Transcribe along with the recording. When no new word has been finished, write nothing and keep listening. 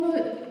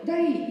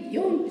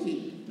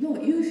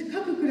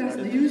クラス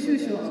の優秀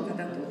賞の方と、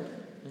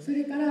そ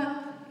れか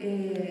ら、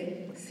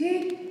3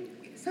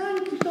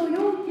期と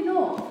4期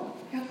の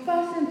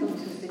 100% の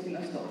出席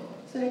の人、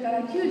それから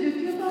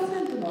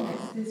 99% の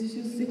出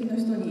席の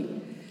人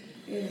に、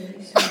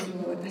賞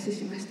状をお渡し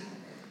しました。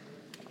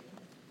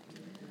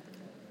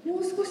も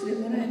う少しで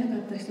もらえなか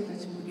った人た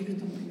ちもいる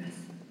と思いま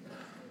す。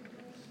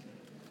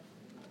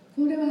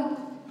これ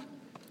は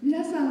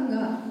皆さん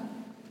が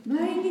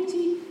毎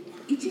日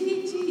一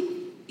日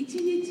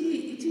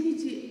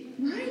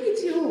毎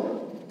日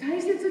を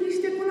大切に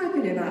してこな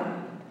けれ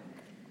ば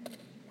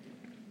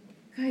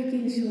皆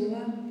勤賞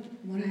は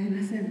もらえ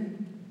ません。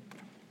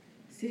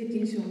正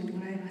勤賞も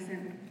もらえません。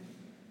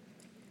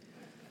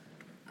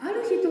あ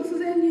る日突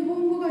然日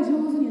本語が上手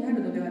にな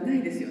るのではな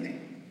いですよ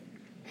ね。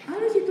あ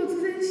る日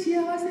突然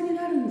幸せに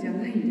なるんじゃ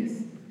ないんで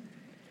す。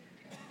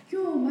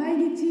今日毎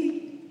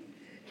日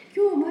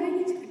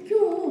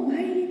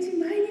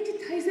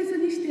大切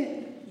にし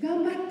て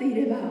頑張ってい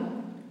れば、今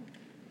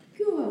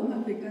日はう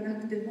まくいかな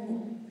くて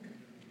も、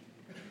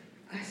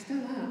明日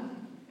は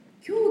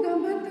今日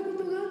頑張ったこ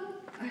とが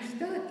明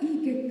日い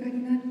い結果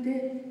になって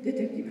出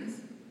てきま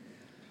す。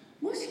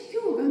もし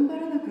今日頑張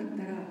らなかっ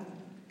たら、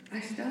明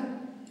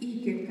日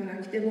いい結果が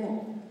来ても、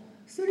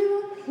それは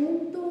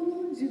本当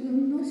の自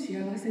分の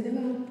幸せでは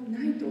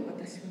ないと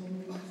私は思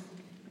います。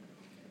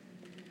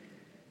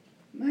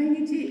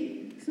毎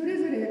日それ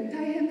ぞれ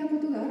大変なこ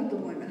とがあると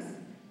思います。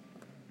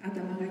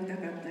頭が痛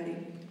かったり、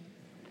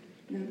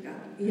なんか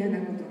嫌な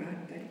ことがあっ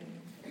たり。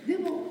で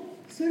も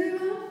それは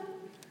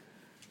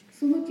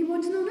その気持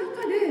ちの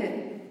中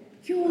で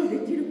今日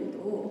できること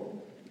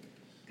を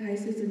大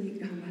切に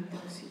頑張って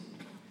ほしい。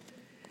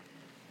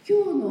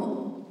今日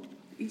の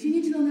一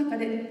日の中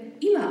で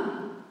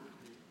今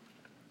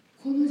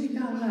この時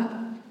間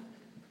が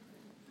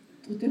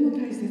とても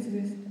大切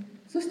です。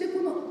そして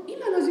この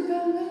今の時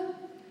間が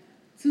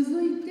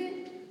続い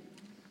て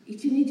1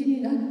日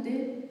になって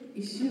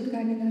1週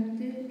間になっ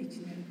て1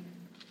年。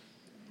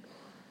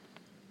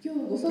今日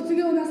ご卒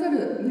業なさ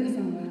る皆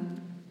さんは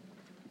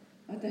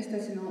私た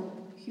ちの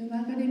ヒュー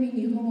マンアカデミー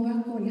日本語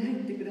学校に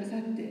入ってくださ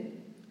って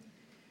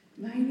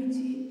毎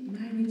日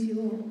を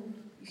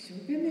一生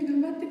懸命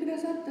頑張ってくだ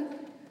さった。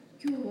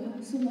今日は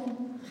その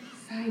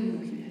最後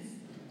の日で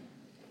す。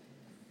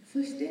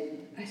そし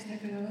て明日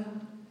からは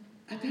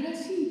新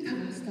しい課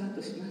がスター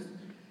トします。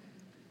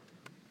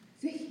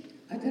ぜひ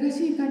新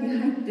しい課に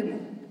入っても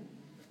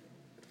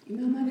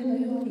今までの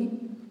ように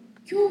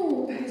今日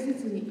を大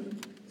切に、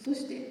そ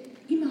して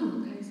今を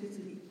大切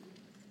に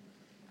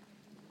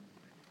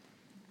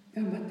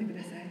頑張ってく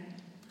ださい。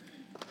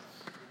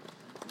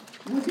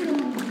もちろん疲れ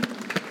る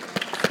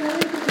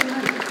こともあ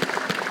り、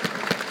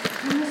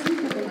悲しい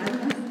こともありま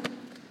す。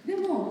で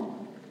も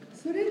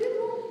それでも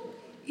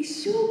一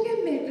生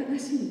懸命悲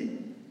しんで、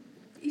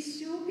一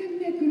生懸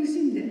命苦し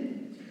んで、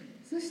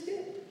そして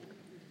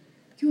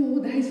今日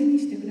を大事に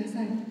してくだ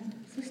さい。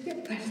そして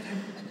明日に。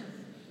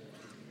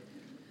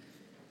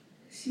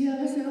幸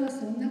せは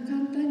そんな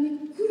簡単に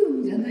来る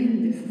んじゃない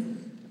んです。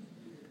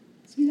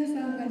皆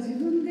さんが自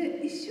分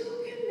で一生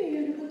懸命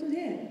やること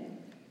で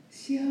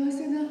幸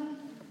せだ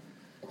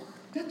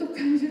と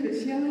感じる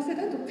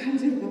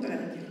ことが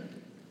できる。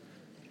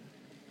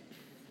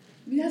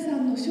皆さ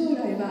んの将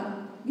来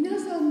は皆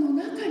さんの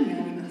中にあ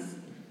ります。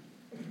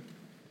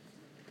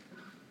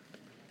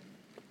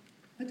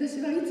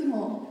私はいつ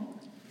も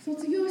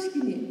卒業式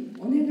に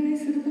お願い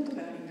すること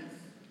があります。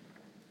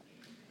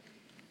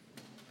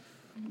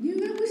入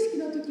学式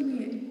の時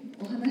に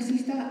お話し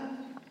した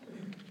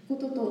こ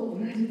とと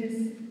同じで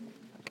す。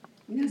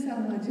皆さ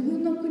んは自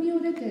分の国を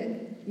出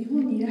て日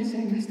本にいらっし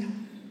ゃいました。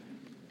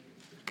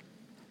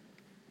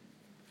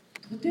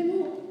とて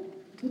も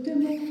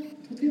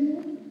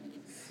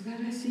素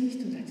晴らしい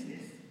人たちで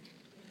す。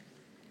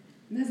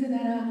なぜな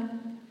ら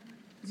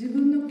自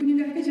分の国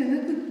だけじゃな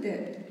くっ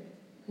て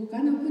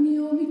他の国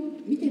を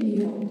見てみ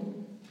よう、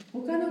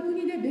他の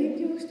国で勉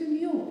強して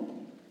みよう、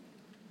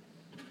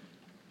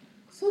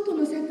外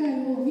の世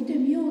界を見て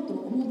みようと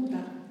思った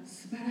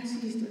素晴ら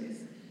しい人で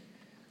す。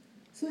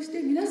そし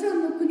て皆さ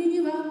んの国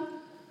には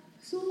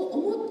そう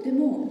思って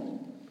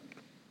も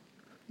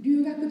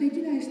留学で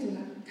きない人が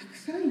たく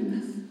さんいま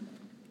す。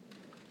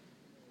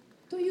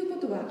というこ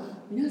とは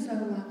皆さ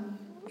んは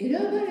選ば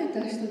れ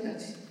た人た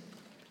ち、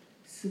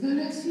素晴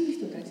らしい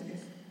人たちで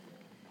す。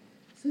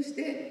そし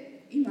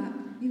て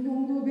今日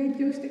本語を勉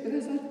強してく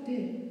ださって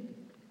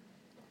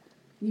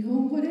日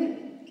本語で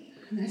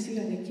話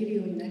ができる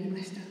ようになりま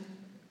した。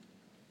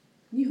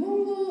日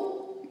本語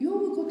を読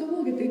むこと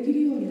もでき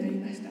るようになり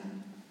ました。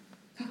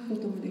書くこ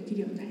ともでき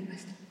るようになりま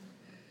した。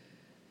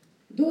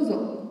どう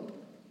ぞ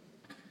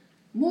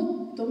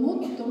もっと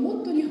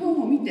日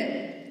本を見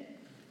て、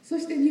そ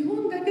して日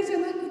本だけじゃ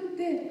なくっ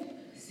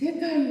て世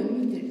界を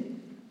見て、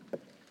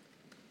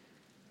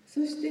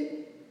そし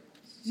て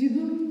自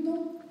分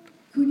の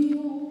国を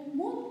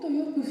もっと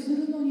良くす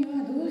るのに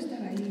はどうした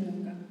らいい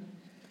のか、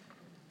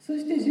そ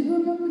して自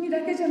分の国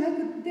だけじゃな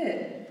くっ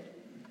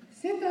て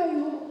世界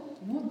を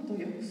もっと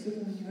良くす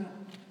るのには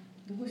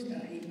どうした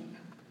らいいの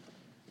か。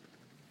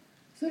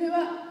それ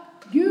は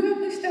留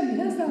学しした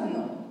皆さんの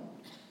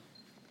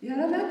や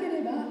らなけ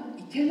れば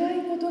いけな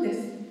いことで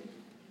す。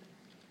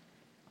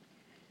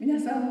皆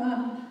さん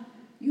は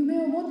夢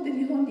を持って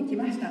日本に来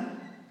ました。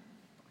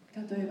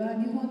例えば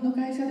日本の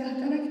会社で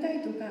働きた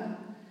いとか、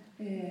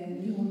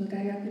日本の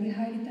大学に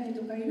入りたい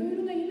とか、いろい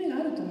ろな夢があ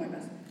ると思いま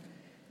す。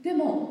で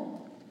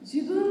も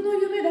自分の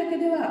夢だけ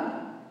で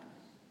は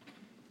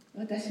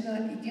私は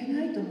いけ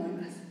ないと思い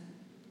ます。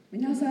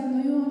皆さんの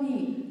よう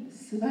に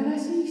素晴ら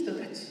しい人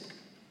たち、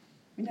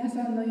皆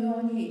さんのよ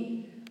う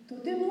にと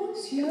ても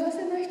幸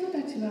せな人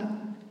たちは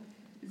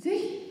ぜ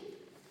ひ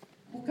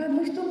他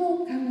の人も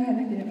考え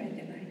なければい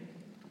けない。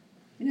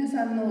皆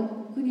さん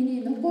の国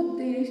に残っ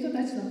ている人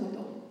たちのこ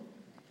と、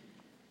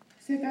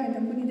世界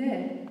の国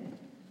で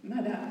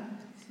まだ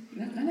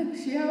なかなか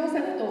幸せ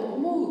だと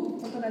思う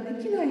ことが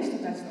できない人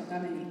たちのた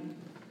めに、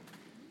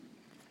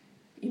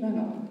今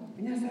の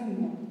皆さ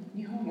んの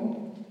日本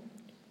を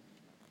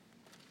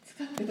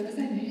使ってくださ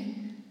い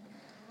ね。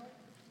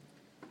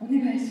お願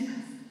いしま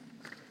す。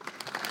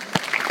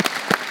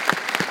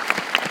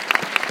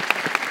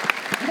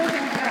皆さん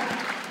が、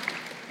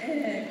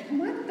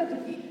困った時、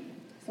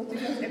卒業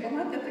して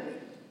困った時、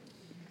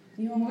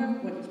日本語学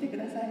校に来てく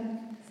ださい。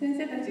先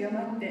生たちが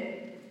待っ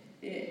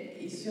て、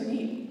一緒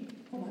に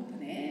困った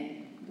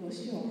ね、どう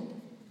しよう、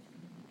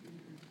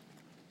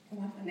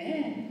困った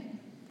ね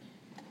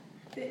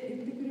って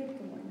言ってくれる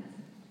と思います。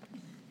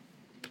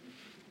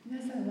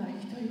皆さんは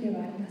一人で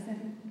はありません。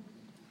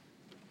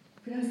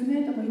クラスメ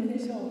ートもいるで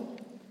しょう。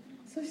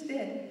そし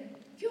て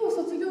今日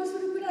卒業す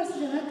るクラス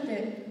じゃなく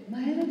て、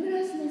前のク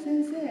ラスの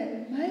先生、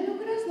前の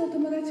クラスの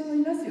友達もい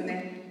ますよ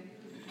ね。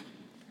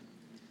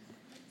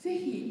ぜ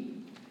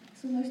ひ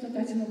その人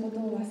たちのこと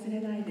を忘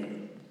れない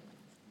で、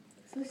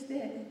そし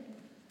て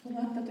困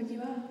った時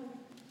は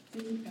ぜ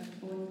ひ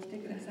学校に来て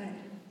ください。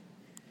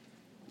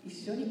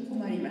一緒に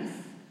困りま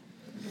す。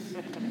一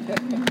緒に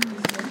泣きます。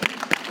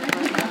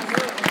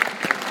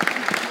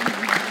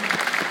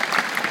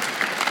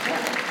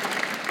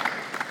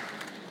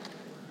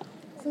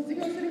卒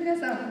業する皆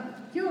さん、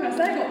今日が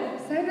最後。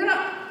さよな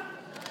ら。